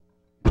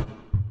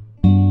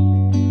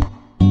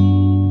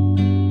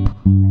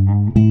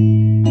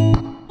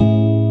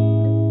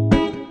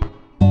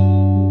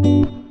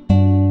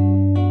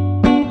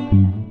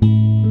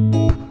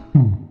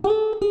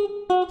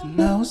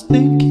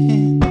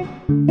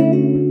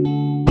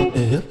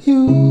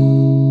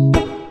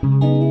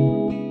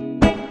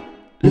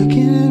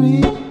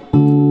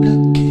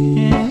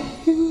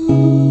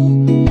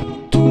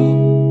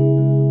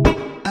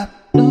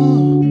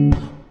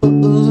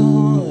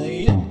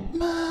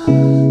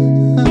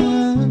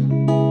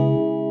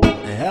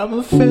I'm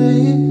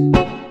afraid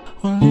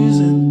we're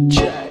losing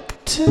track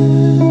of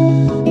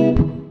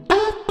time.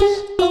 I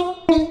belong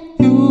with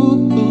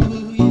you,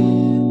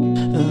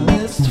 yeah.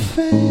 That's the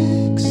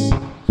facts.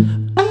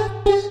 I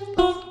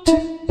belong to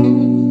you.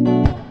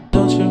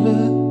 Don't you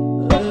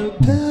worry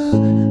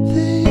about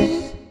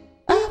this.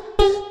 I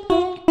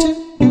belong to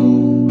you.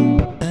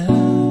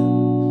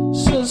 And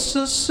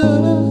so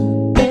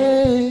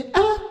sorry. I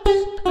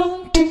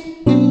belong to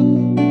you.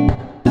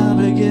 I'll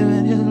be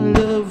giving you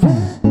love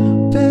right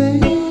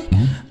back.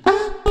 I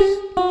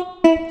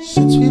belong.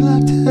 Since we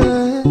locked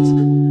eyes,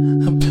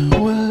 I've been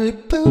worried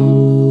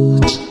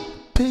about you,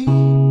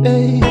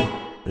 baby.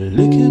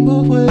 Looking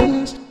both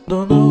ways,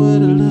 don't know where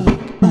to look.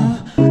 I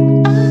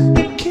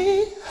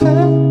can't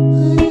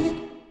hide.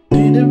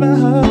 Painted my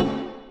heart,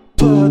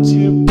 part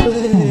you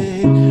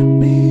played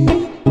me.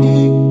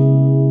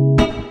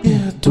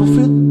 Yeah, don't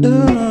feel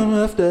dumb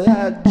after I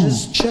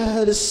just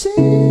try to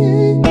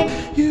say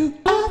you.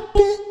 I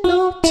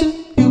belong to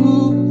you,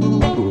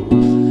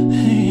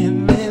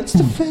 and that's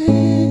the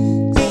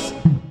facts.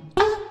 I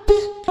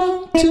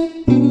belong to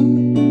you,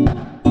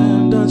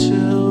 and don't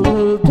you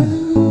worry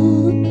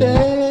about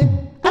that.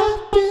 I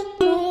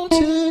belong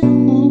to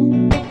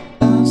you.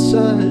 I'm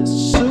sorry,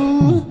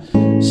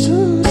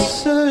 so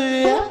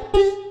sorry. I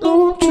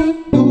belong to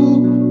you.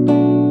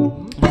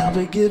 I'll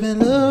be giving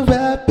love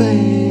right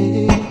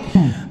back.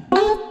 I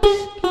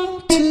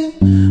belong to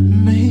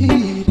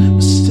made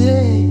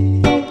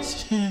mistakes.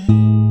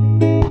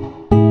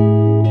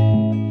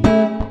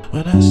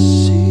 When I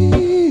see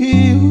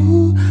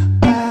you,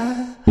 I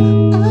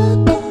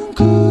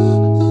concur.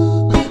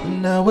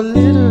 Now a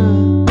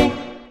little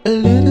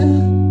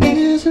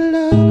is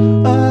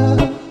love.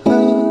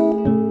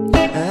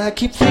 I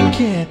keep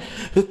thinking,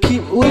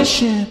 keep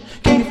wishing,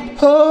 keep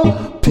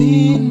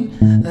hoping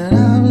that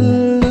I'm